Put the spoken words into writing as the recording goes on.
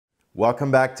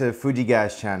Welcome back to Fuji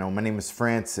Guy's channel. My name is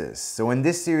Francis. So in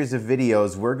this series of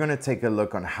videos, we're going to take a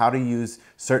look on how to use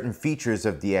certain features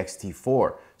of the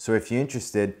X-T4. So if you're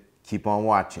interested, keep on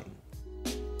watching.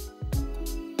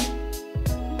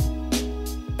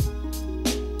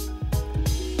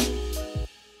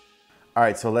 All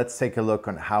right, so let's take a look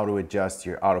on how to adjust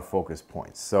your autofocus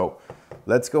points. So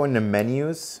let's go into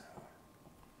menus.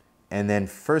 And then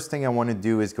first thing I want to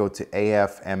do is go to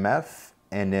AF, MF.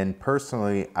 And then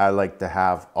personally, I like to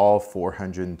have all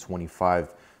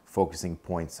 425 focusing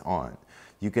points on.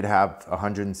 You could have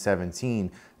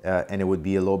 117 and it would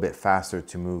be a little bit faster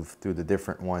to move through the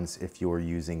different ones if you were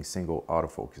using single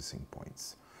autofocusing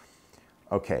points.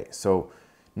 Okay, so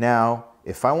now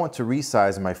if I want to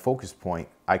resize my focus point,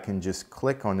 I can just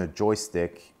click on the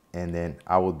joystick and then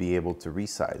I will be able to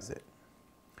resize it.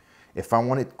 If I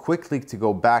want it quickly to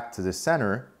go back to the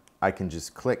center, I can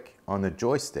just click on the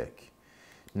joystick.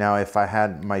 Now, if I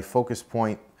had my focus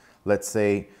point, let's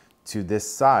say to this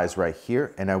size right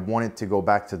here, and I want it to go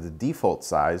back to the default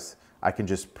size, I can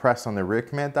just press on the rear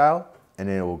command dial and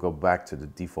then it will go back to the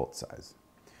default size.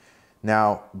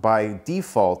 Now, by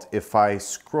default, if I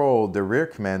scroll the rear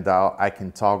command dial, I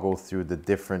can toggle through the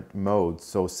different modes.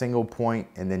 So single point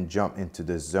and then jump into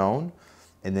the zone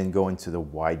and then go into the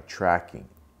wide tracking.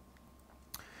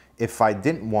 If I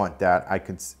didn't want that,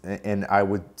 I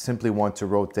would simply want to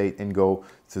rotate and go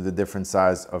through the different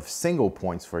size of single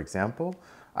points, for example,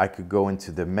 I could go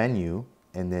into the menu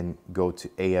and then go to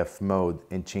AF mode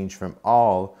and change from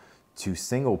all to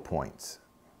single points.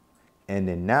 And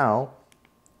then now,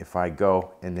 if I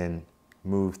go and then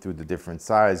move through the different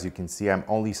size, you can see I'm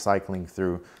only cycling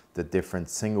through the different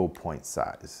single point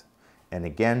size. And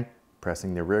again,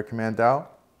 pressing the rear command dial,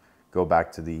 go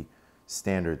back to the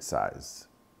standard size.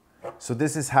 So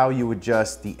this is how you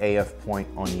adjust the AF point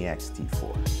on the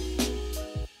X-T4.